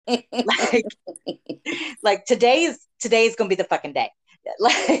Like, like today's gonna be the fucking day.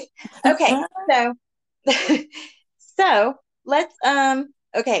 Like, okay, so so let's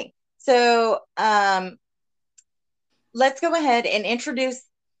okay, so let's go ahead and introduce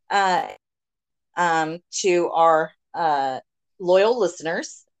uh to our loyal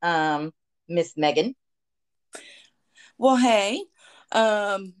listeners, Miss Megan. Well, hey,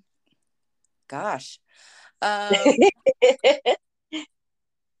 um, gosh, um,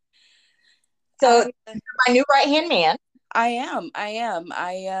 So I, my new right hand man. I am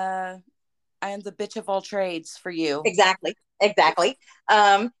the bitch of all trades for you. Exactly, exactly.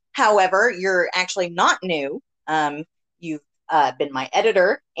 However, you're actually not new. You've been my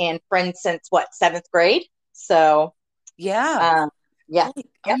editor and friend since what, seventh grade? So, Yeah. um, yeah, Holy,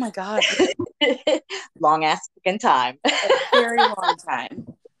 oh yep. my God, Long ass fucking time. a very long time.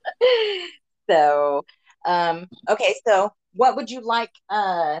 So, okay. So, what would you like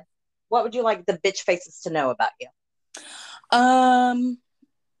the bitch faces to know about you? Um,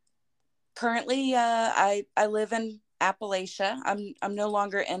 Currently, I live in Appalachia. I'm no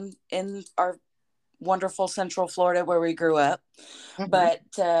longer in our wonderful Central Florida where we grew up, Mm-hmm, but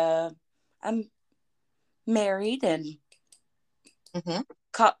I'm married and mm-hmm,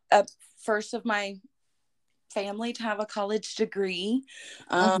 first of my family to have a college degree.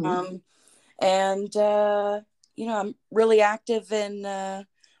 mm-hmm. Um, and I'm really active in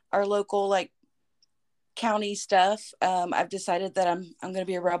our local like county stuff. I've decided that I'm going to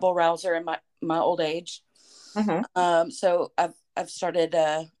be a rebel rouser in my old age. Mm-hmm. So I've started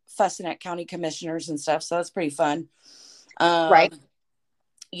fussing at county commissioners and stuff. So that's pretty fun. Um, Right.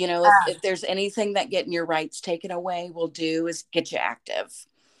 if there's anything that getting your rights taken away will do is get you active.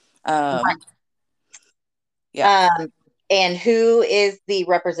 Um, yeah. And who is the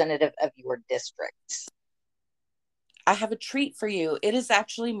representative of your district? I have a treat for you. It is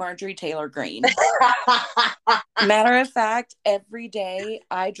actually Marjorie Taylor Greene. Matter of fact, every day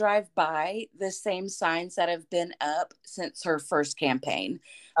I drive by the same signs that have been up since her first campaign.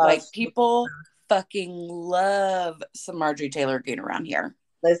 Oh, Like people fucking love some Marjorie Taylor Greene around here.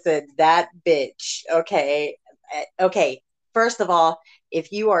 listen, that bitch. Okay. Okay. First of all,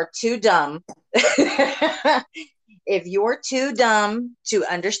 if you are too dumb, if you're too dumb to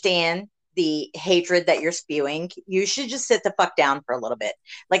understand the hatred that you're spewing, you should just sit the fuck down for a little bit.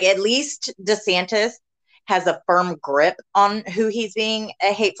 Like, at least DeSantis has a firm grip on who he's being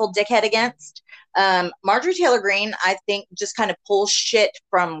a hateful dickhead against. Marjorie Taylor Greene, I think, just kind of pulls shit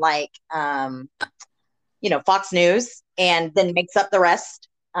from like Fox News and then makes up the rest.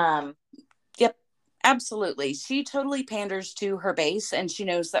 Yep, absolutely. She totally panders to her base, and she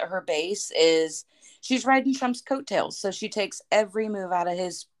knows that her base is she's riding Trump's coattails. So she takes every move out of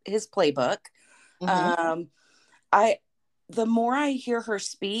his playbook. Mm-hmm. Um, I the more I hear her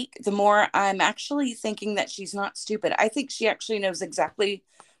speak, the more I'm actually thinking that she's not stupid. I think she actually knows exactly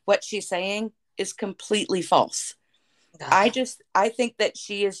what she's saying is completely false. I think that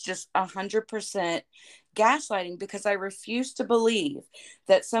she is just 100% gaslighting because I refuse to believe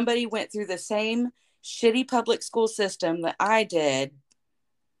that somebody went through the same shitty public school system that I did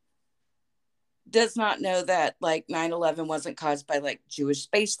does not know that like 9/11 wasn't caused by like Jewish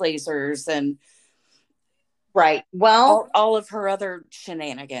space lasers and Right. Well, all of her other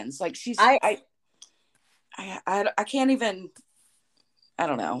shenanigans. Like I I can't even. I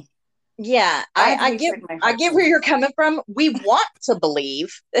don't know. yeah, I I, have I get hatred in my I heart get for where her. you're coming from. We want to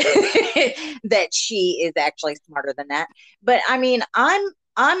believe that she is actually smarter than that. But I mean,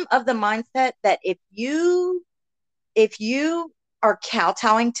 I'm of the mindset that if you are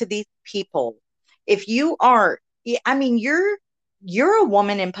kowtowing to these people, if you are, I mean, you're a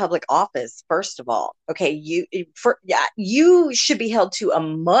woman in public office, first of all. Okay, you should be held to a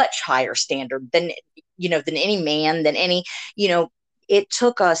much higher standard than any man, than any, you know, it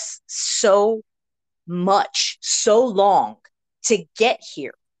took us so long to get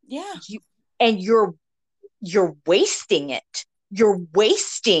here. Yeah. You and you're wasting it. You're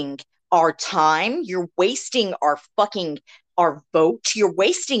wasting our time. You're wasting our vote. You're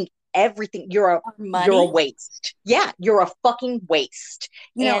wasting everything. Our You're a money. waste. Yeah, you're a fucking waste.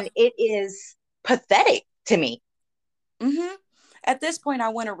 You know, And it is pathetic to me. hmm at this point, I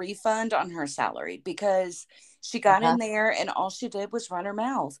want a refund on her salary because she got Uh-huh. in there and all she did was run her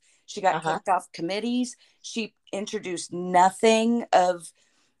mouth. She got Uh-huh. kicked off committees. She introduced nothing of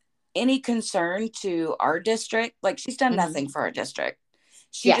any concern to our district. Like, she's done Hmm. nothing for our district.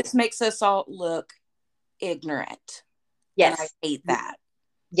 She Yeah. just makes us all look ignorant. And I Yes. hate that.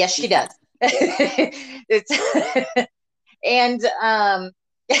 Yes, she does. It's and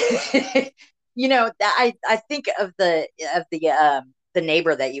I think of the the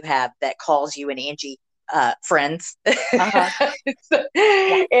neighbor that you have that calls you and Angie friends. Uh-huh.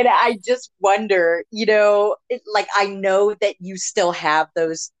 Yeah. And I just wonder, like I know that you still have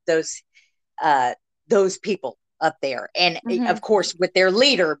uh those people up there. And of Hmm. course with their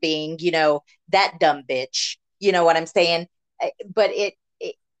leader being, that dumb bitch, you know what I'm saying? But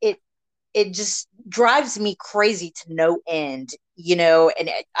it just drives me crazy to no end,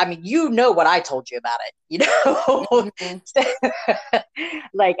 and I mean, what I told you about it, Hmm.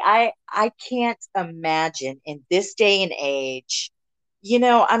 like I can't imagine in this day and age,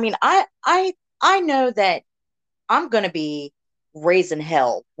 I mean, I know that I'm going to be raising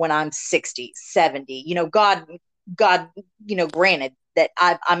hell when I'm 60, 70, God, granted that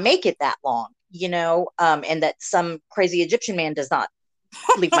I make it that long, and that some crazy Egyptian man does not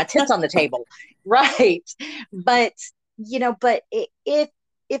leave my tits on the table. Right. But,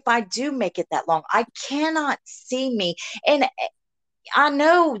 if I do make it that long, I cannot see me. And I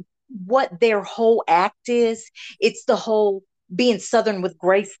know what their whole act is. It's the whole being Southern with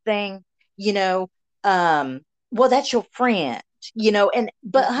grace thing, you know. Um, well, that's your friend,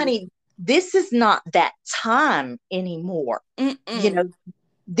 but Hmm. honey, this is not that time anymore. You Mm-mm. know,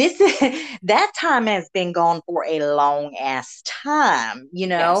 this that time has been gone for a long ass time,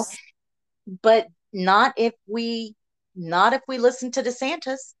 Yes. but not if we listen to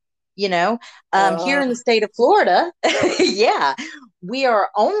DeSantis, you know. Here in the Uh, state of Florida, yeah, we are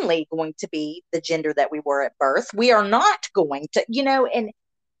only going to be the gender that we were at birth. We are not going to, and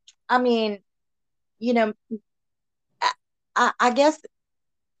I mean, you know, I guess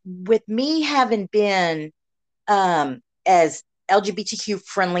with me having been as LGBTQ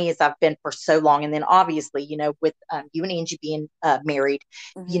friendly as I've been for so long, and then obviously, with you and Angie being married,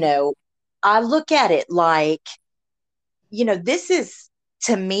 you mhm. know, I look at it like, this is,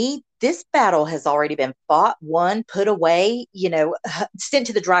 to me, this battle has already been fought, won, put away, sent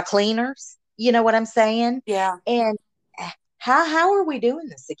to the dry cleaners. You know what I'm saying? Yeah. And how are we doing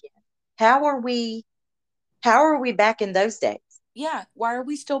this again? How are we how are we back in those days? Yeah. Why are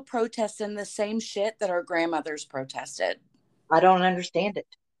we still protesting the same shit that our grandmothers protested? I don't understand it.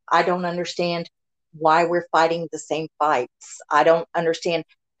 I don't understand why we're fighting the same fights. I don't understand,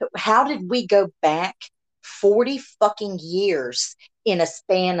 how did we go back 40 fucking years in a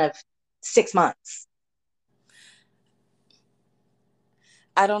span of 6 months?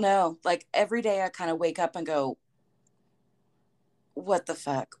 I don't know. Like every day I kind of wake up and go, what the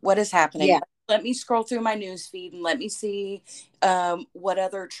fuck? What is happening? Yeah. Let me scroll through my news feed and let me see what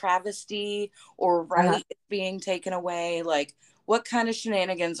other travesty or right Uh-huh. is being taken away. Like, what kind of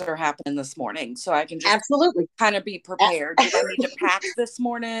shenanigans are happening this morning? So I can just Absolutely. kind of be prepared. Do I need to pack this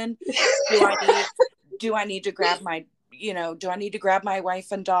morning? Do I need do I need to grab my do I need to grab my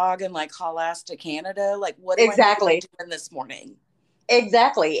wife and dog and like haul ass to Canada? Like, what do I need to be Exactly. doing this morning?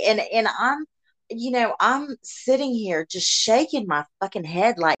 Exactly. And I'm sitting here just shaking my fucking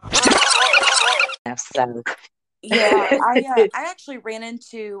head like, so. Yeah, I actually ran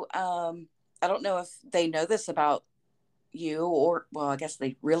into I don't know if they know this about you or well, I guess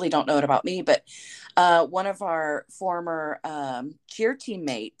they really don't know it about me, but one of our former cheer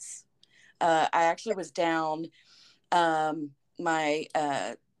teammates, I actually was down my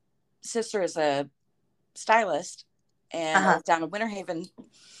sister is a stylist and I Uh-huh. was down in Winter Haven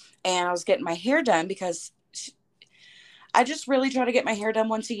and I was getting my hair done because I just really try to get my hair done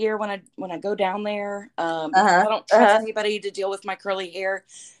once a year when I go down there because Uh-huh. I don't trust Uh-huh. anybody to deal with my curly hair.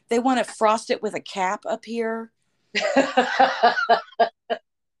 They want to frost it with a cap up here, and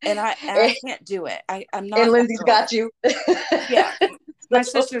I can't do it. I'm And not that Lindsay's girly. got you. Yeah, my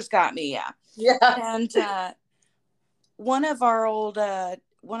So, sister's got me. Yeah, yeah. and one of our old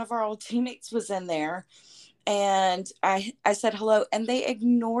teammates was in there, and I said hello, and they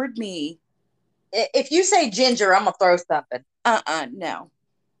ignored me. If you say Ginger, I'm gonna throw something. No,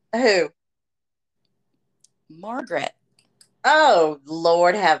 Who? Margaret. Oh,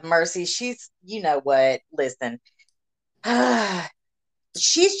 Lord have mercy. She's, you know what? Listen,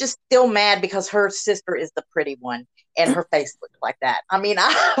 she's just still mad because her sister is the pretty one and her face looks like that. I mean,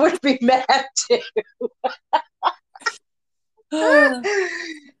 I would be mad too. I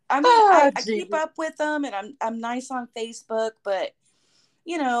mean, I, Oh, I keep Jesus. up with them and I'm nice on Facebook, but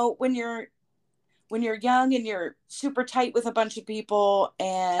when you're young and you're super tight with a bunch of people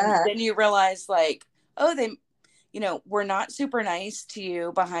and Uh, then you realize like, oh, they we're not super nice to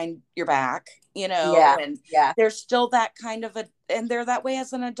you behind your back, yeah, and yeah, there's still that kind of and they're that way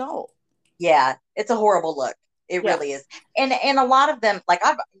as an adult. yeah. It's a horrible look. It Yeah. really is. And a lot of them, like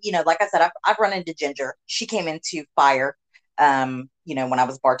like I said, I've run into Ginger. She came into fire. when I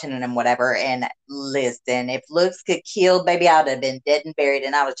was bartending and whatever. And listen, if looks could kill, baby, I would have been dead and buried.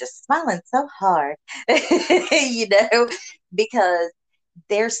 And I was just smiling so hard, because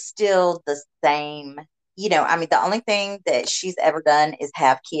they're still the same. I mean, the only thing that she's ever done is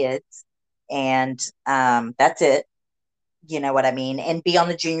have kids, and that's it. You know what I mean? And be on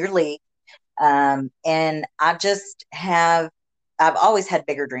the junior league. And I've always had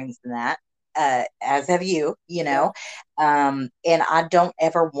bigger dreams than that, as have you, Yeah. and I don't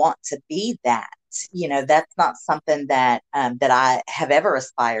ever want to be that. That's not something that I have ever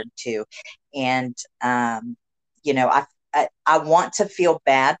aspired to. And, I want to feel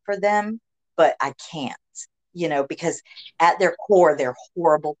bad for them, but I can't, because at their core, they're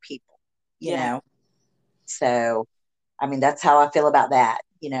horrible people, you Yeah. know? So, I mean, that's how I feel about that,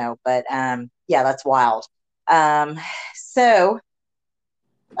 but yeah, that's wild. Um, so,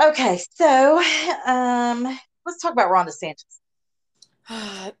 okay, so let's talk about Ron DeSantis.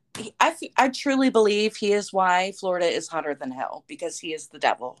 I truly believe he is why Florida is hotter than hell, because he is the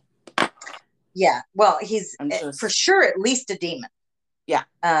devil. Yeah, well, he's I'm for just, sure at least a demon. yeah.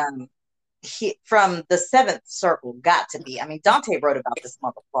 He from the seventh circle, got to be. I mean, Dante wrote about this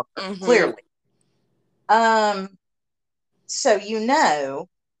motherfucker Mm-hmm. clearly. Um, so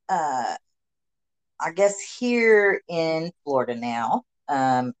uh, I guess here in Florida now,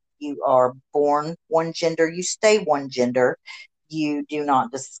 you are born one gender, you stay one gender. You do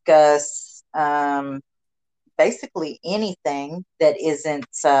not discuss basically anything that isn't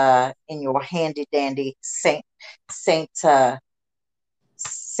in your handy dandy Saint Saint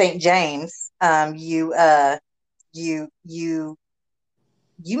James. You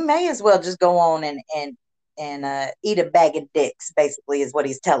may as well just go on and eat a bag of dicks. Basically, is what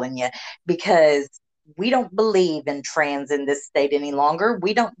he's telling you, because we don't believe in trans in this state any longer.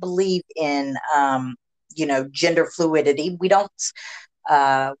 We don't believe in gender fluidity. We don't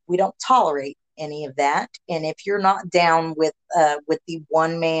tolerate any of that. And if you're not down with the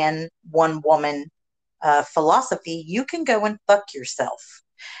one man, one woman philosophy, you can go and fuck yourself.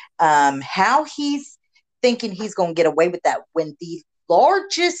 How he's thinking he's going to get away with that when the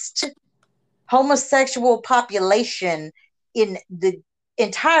largest homosexual population in the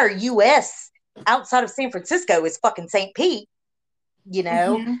entire U.S. outside of San Francisco is fucking St. Pete, you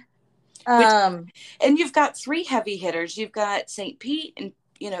know? Mm-hmm. Which, Um, and you've got three heavy hitters. You've got St. Pete and,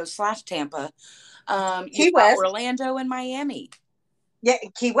 slash Tampa. Key You've got West, Orlando and Miami. yeah,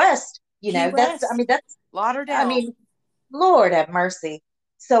 Key West, Key West, I Lauderdale. mean, Lord have mercy.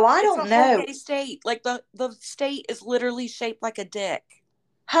 So I It's a don't whole know. gay state. Like the state is literally shaped like a dick.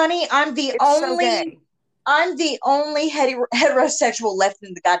 Honey, I'm the It's so only gay. I'm the only heterosexual left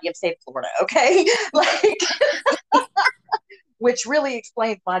in the goddamn state of Florida, okay? Like, which really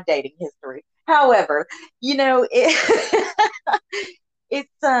explains my dating history. However, it's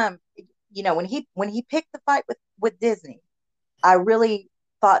when he picked the fight with Disney, I really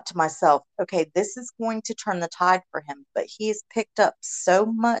thought to myself, okay, this is going to turn the tide for him, but he has picked up so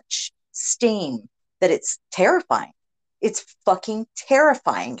much steam that it's terrifying. It's fucking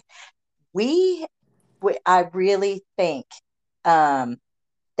terrifying. We, I really think um,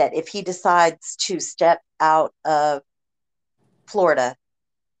 that if he decides to step out of Florida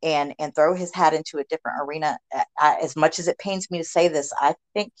and throw his hat into a different arena, as much as it pains me to say this, I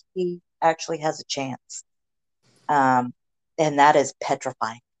think he actually has a chance. Um, and that is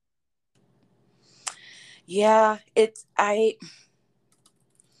petrifying. Yeah,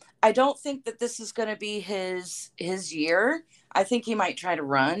 I don't think that this is going to be his year. I think he might try to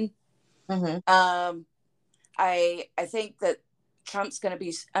run. Mm-hmm. I think that Trump's going to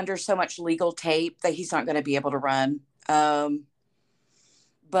be under so much legal tape that he's not going to be able to run. But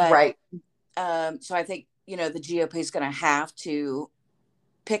Right. so I think the GOP is going to have to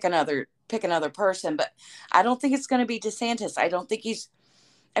pick another person, but I don't think it's going to be DeSantis. I don't think he's.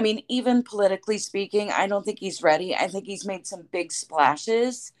 I mean, even politically speaking, I don't think he's ready. I think he's made some big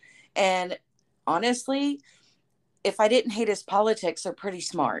splashes, and honestly, if I didn't hate his politics, they're pretty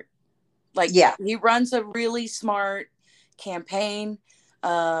smart. Like, Yeah. he runs a really smart campaign.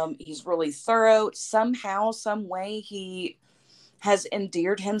 He's really thorough. Somehow, some way, he has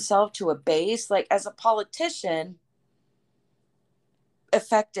endeared himself to a base. Like, as a politician,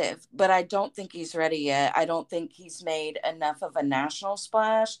 effective, but I don't think he's ready yet. I don't think he's made enough of a national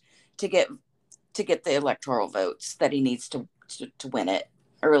splash to get the electoral votes that he needs to win it.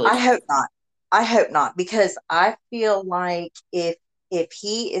 I really I don't. hope not. I hope not, because I feel like if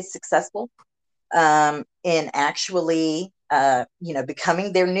he is successful in actually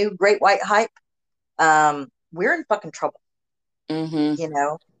becoming their new great white hype, we're in fucking trouble.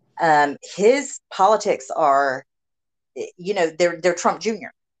 Mm-hmm. His politics are they're Trump Jr.,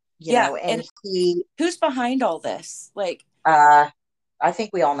 Yeah. and And who's behind all this? Like, I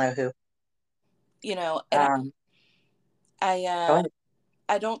think we all know who. And Um, I Go uh ahead.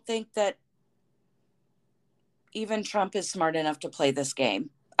 I don't think that even Trump is smart enough to play this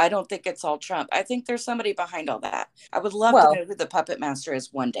game. I don't think it's all Trump. I think there's somebody behind all that. I would love to Well, know who the puppet master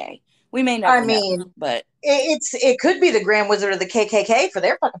is one day. We may I never know, mean, but it could be the Grand Wizard of the KKK for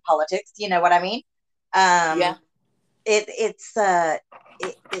their fucking politics. You know what I mean? yeah. Um, it's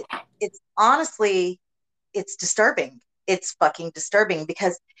honestly, it's disturbing. It's fucking disturbing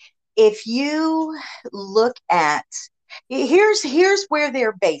because if you look at, here's where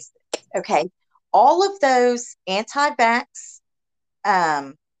they're based. Okay, all of those anti-vax,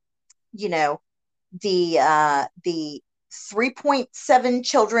 um, you know, the 3.7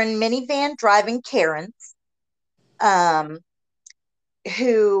 children minivan driving Karens, um,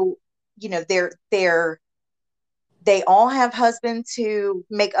 who, they all have husbands who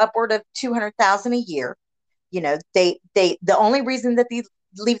make upward of 200,000 a year. The only reason that they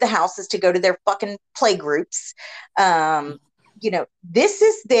leave the house is to go to their fucking play groups. um this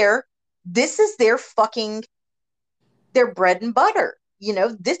is their fucking, their bread and butter.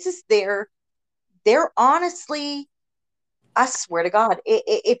 This is they're honestly, I swear to God,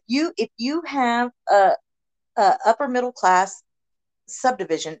 if you have a upper middle class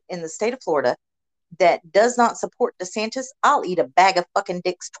subdivision in the state of Florida that does not support DeSantis, I'll eat a bag of fucking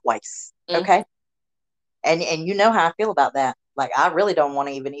dicks twice. Mm. Okay. And you know how I feel about that. Like, I really don't want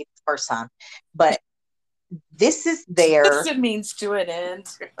to even eat the first time. But this is their It means to an end.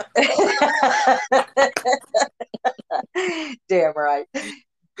 damn right.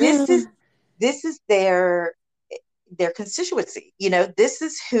 This is their constituency. This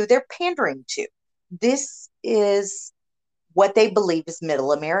is who they're pandering to. This is what they believe is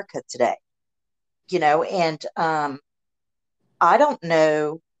middle America today. And I don't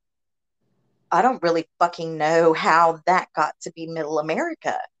know. I don't really fucking know how that got to be middle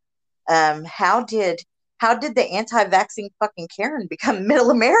America. How did the anti-vaccine fucking Karen become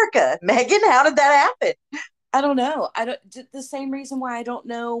middle America? Megan, how did that happen? I don't know. I don't the same reason why I don't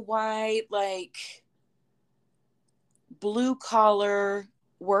know why, like, blue collar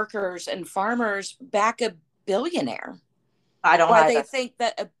workers and farmers back a billionaire. I don't Why they either. think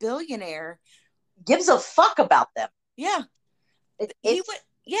that a billionaire Gives a fuck about them. yeah he would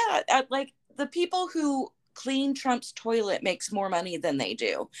It's like the people who clean Trump's toilet makes more money than they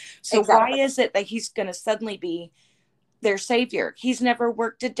do. So why exactly. is it that he's going to suddenly be their savior? He's never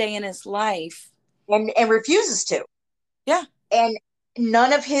worked a day in his life. And refuses to. Yeah. And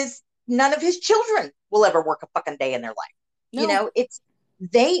none of his children will ever work a fucking day in their life. No.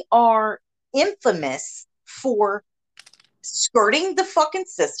 They are infamous for skirting the fucking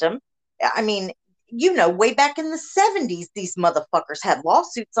system. I mean, way back in the 70s, these motherfuckers had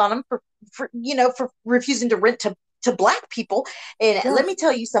lawsuits on them for refusing to rent to black people. And Yeah. let me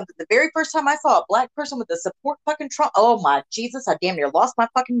tell you something. The very first time I saw a black person with a support fucking Trump, oh my Jesus, I damn near lost my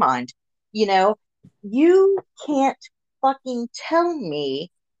fucking mind. You can't fucking tell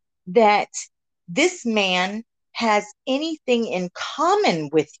me that this man has anything in common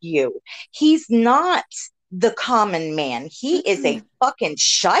with you. He's not the common man. He is a fucking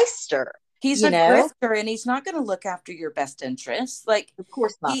shyster. He's a grifter, and he's not going to look after your best interests. Like, of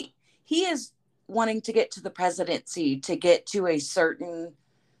course not. He is wanting to get to the presidency to get to a certain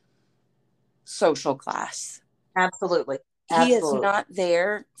social class. Absolutely. He is not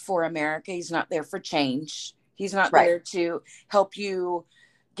there for America. He's not there for change. He's not right. there to help you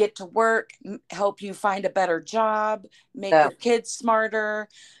get to work, help you find a better job, make your kids smarter,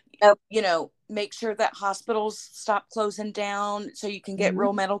 make sure that hospitals stop closing down so you can get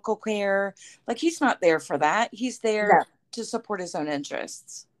real medical care. Like, he's not there for that. He's there to support his own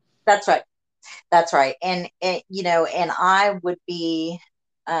interests. That's right. That's right. And I would be,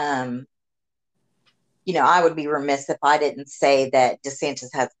 I would be remiss if I didn't say that DeSantis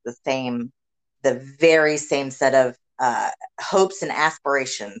has the very same set of hopes and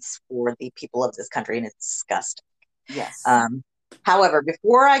aspirations for the people of this country, and it's disgusting. Yes. However,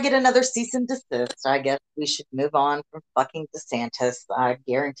 before I get another cease and desist, I guess we should move on from fucking DeSantis. I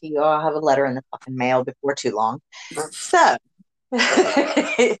guarantee you I'll have a letter in the fucking mail before too long. So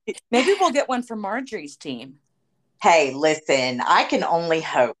maybe we'll get one from Marjorie's team. Hey, listen, I can only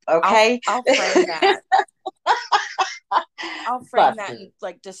hope, okay? I'll frame that. I'll frame that and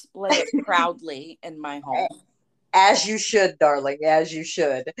like display it proudly in my home. As you should, darling, as you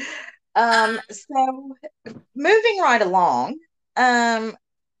should. So moving right along,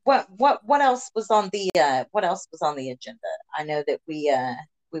 what else was on the agenda? I know that we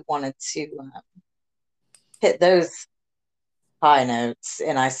wanted to hit those high notes,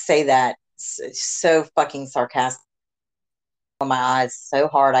 and I say that so fucking sarcastic. My eyes so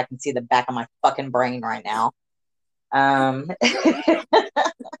hard I can see the back of my fucking brain right now. Um,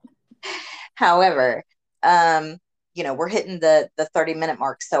 however, um, we're hitting the 30-minute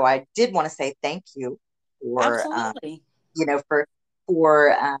mark, so I did want to say thank you for Absolutely.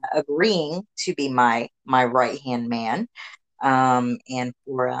 for agreeing to be my right hand man, and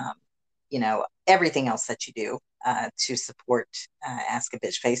for everything else that you do to support Ask a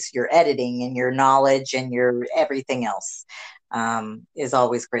Bitch Face. Your editing and your knowledge and your everything else is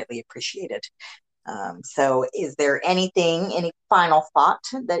always greatly appreciated. So is there any final thought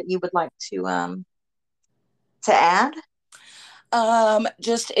that you would like to add?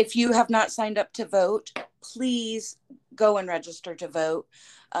 Just if you have not signed up to vote, please go and register to vote.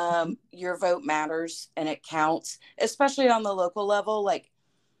 Your vote matters and it counts, especially on the local level. Like,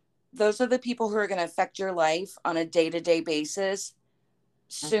 those are the people who are going to affect your life on a day-to-day basis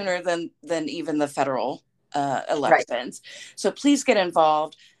sooner than even the federal elections. Right. So please get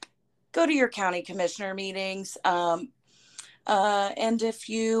involved. Go to your county commissioner meetings. And if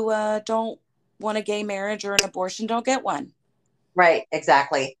you don't want a gay marriage or an abortion, don't get one. Right,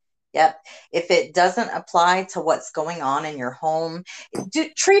 exactly. Yep. If it doesn't apply to what's going on in your home,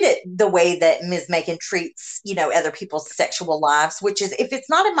 treat it the way that Ms. Megan treats, other people's sexual lives, which is, if it's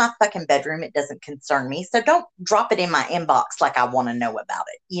not in my fucking bedroom, it doesn't concern me. So don't drop it in my inbox like I want to know about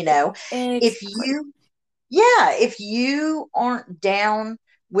it. Exactly. If you aren't down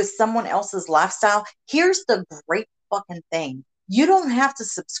with someone else's lifestyle, here's the great fucking thing. You don't have to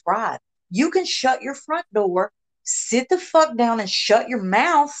subscribe. You can shut your front door, sit the fuck down and shut your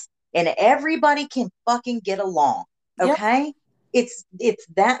mouth, and everybody can fucking get along. Okay? Yep. It's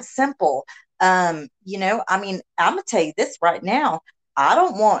that simple. I'm gonna tell you this right now. I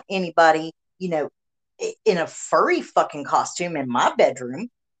don't want anybody, in a furry fucking costume in my bedroom.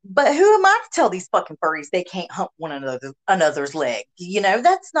 But who am I to tell these fucking furries they can't hump one another's leg?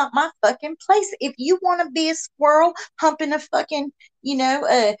 That's not my fucking place. If you want to be a squirrel humping a fucking,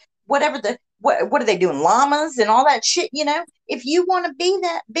 whatever what are they doing, llamas and all that shit, if you want to be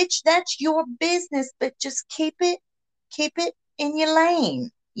that bitch, that's your business, but just keep it in your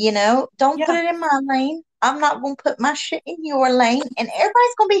lane. Don't put it in my lane. I'm not going to put my shit in your lane, and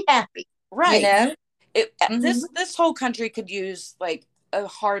everybody's going to be happy. Right. This whole country could use like a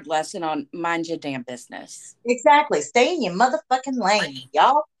hard lesson on mind your damn business. Exactly. Stay in your motherfucking lane.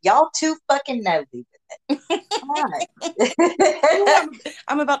 Y'all too fucking nosy with it. All right.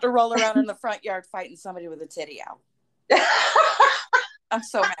 I'm about to roll around in the front yard fighting somebody with a titty out. I'm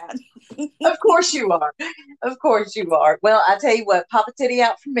so mad. Of course you are. Of course you are. Well, I tell you what, pop a titty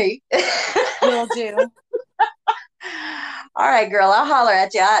out for me. Will do. All right, girl. I'll holler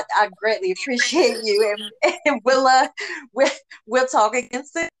at you. I greatly appreciate you, and we'll talk again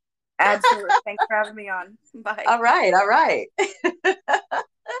soon. Absolutely. Thanks for having me on. Bye. All right.